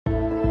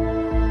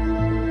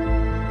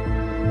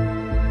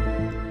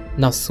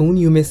Now soon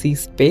you may see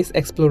space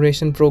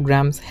exploration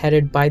programs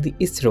headed by the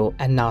ISRO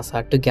and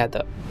NASA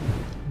together.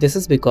 This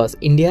is because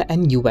India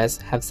and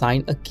US have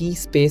signed a key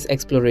space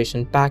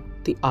exploration pact,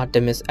 the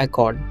Artemis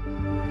Accord.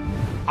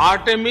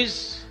 Artemis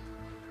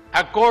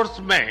accords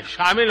में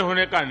शामिल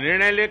होने का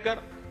निर्णय लेकर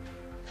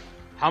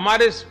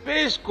हमारे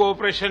space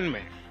cooperation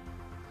में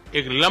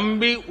एक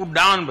लंबी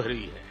उड़ान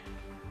भरी है।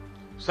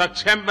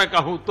 संक्षेप में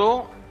कहूं तो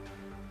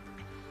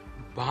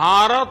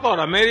भारत और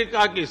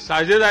अमेरिका की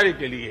साझेदारी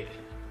के लिए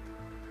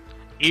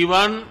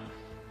even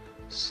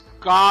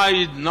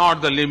sky is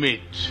not the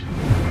limit.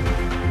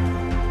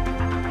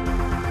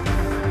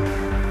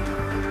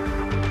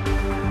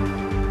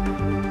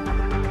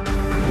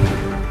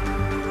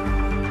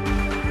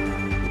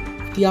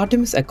 The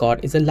Artemis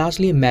Accord is a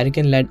largely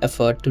American-led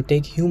effort to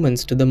take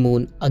humans to the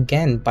moon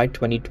again by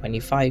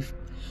 2025,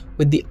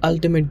 with the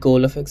ultimate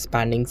goal of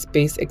expanding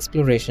space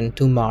exploration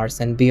to Mars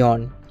and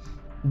beyond.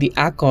 The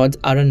Accords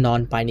are a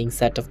non-binding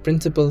set of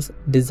principles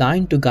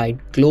designed to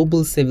guide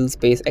global civil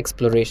space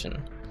exploration.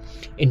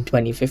 In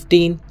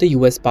 2015, the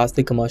US passed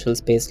the Commercial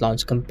Space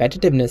Launch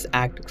Competitiveness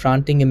Act,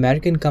 granting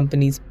American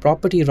companies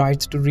property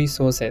rights to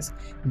resources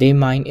they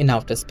mine in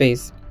outer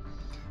space.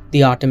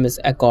 The Artemis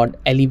Accord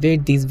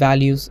elevates these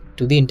values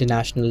to the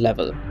international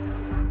level.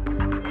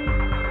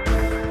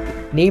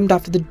 Named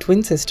after the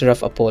twin sister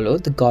of Apollo,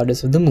 the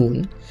goddess of the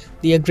moon,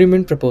 the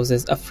agreement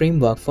proposes a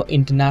framework for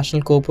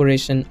international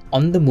cooperation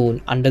on the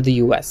moon under the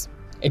US.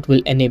 It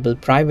will enable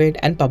private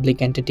and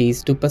public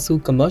entities to pursue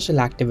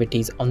commercial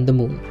activities on the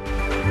moon.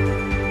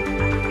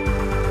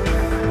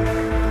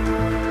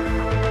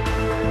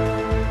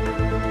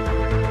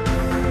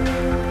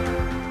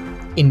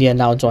 India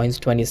now joins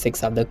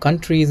 26 other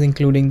countries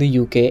including the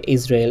UK,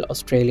 Israel,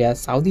 Australia,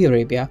 Saudi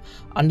Arabia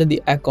under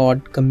the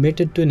Accord,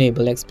 committed to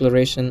enable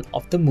exploration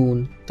of the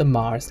moon, the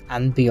Mars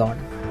and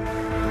beyond.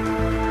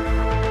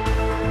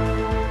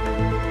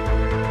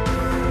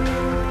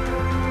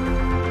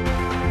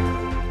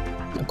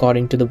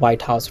 According to the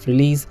White House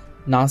release,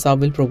 NASA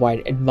will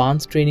provide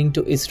advanced training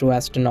to ISRO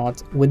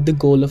astronauts with the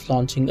goal of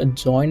launching a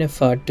joint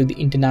effort to the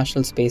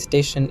International Space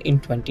Station in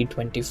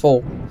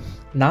 2024.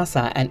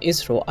 NASA and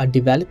ISRO are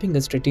developing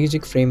a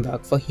strategic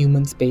framework for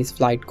human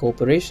spaceflight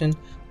cooperation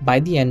by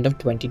the end of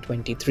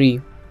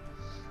 2023.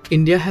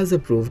 India has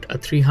approved a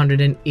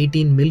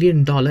 $318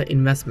 million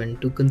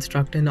investment to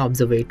construct an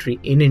observatory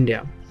in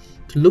India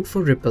to look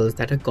for ripples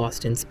that are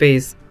caused in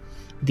space.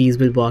 These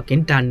will work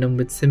in tandem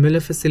with similar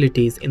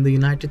facilities in the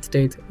United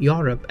States,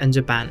 Europe, and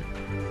Japan.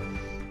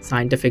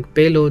 Scientific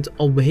payloads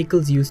or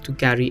vehicles used to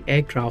carry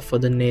aircraft for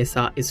the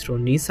NASA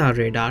ISRO-NASA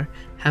radar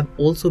have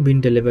also been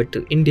delivered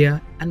to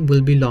India and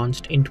will be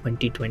launched in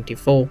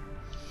 2024.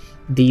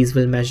 These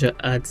will measure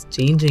Earth's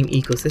changing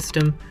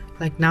ecosystem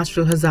like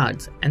natural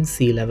hazards and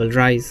sea level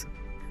rise.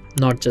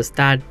 Not just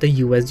that, the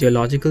US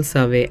Geological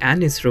Survey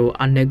and ISRO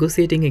are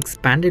negotiating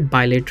expanded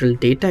bilateral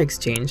data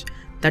exchange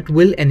that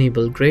will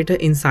enable greater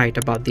insight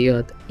about the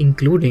Earth,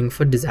 including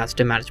for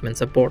disaster management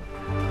support.